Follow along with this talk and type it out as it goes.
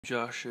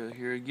Inujosha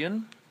here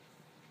again.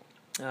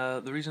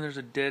 The reason there's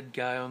a dead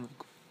guy on the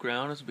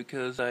ground is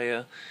because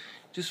I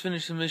just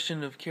finished the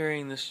mission of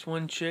carrying this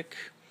twin chick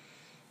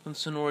in the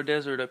Sonora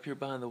Desert up here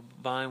behind the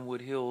Vinewood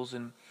Hills,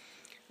 and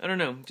I don't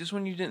know, just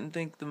when you didn't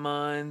think the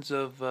minds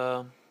of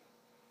the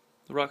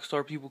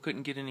Rockstar people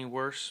couldn't get any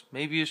worse,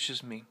 maybe it's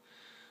just me,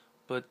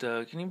 but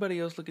can anybody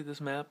else look at this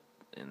map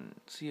and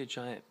see a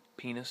giant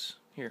penis?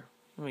 Here,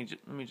 let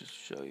me just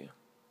show you.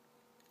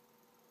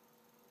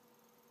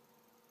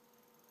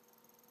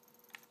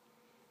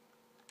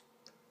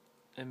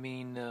 I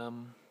mean,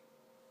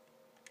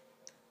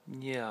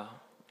 yeah,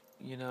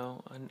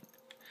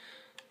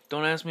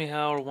 don't ask me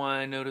how or why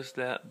I noticed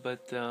that,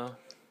 but,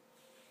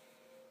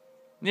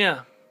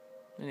 yeah.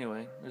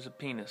 Anyway, there's a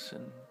penis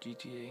in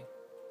GTA.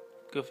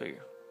 Go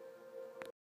figure.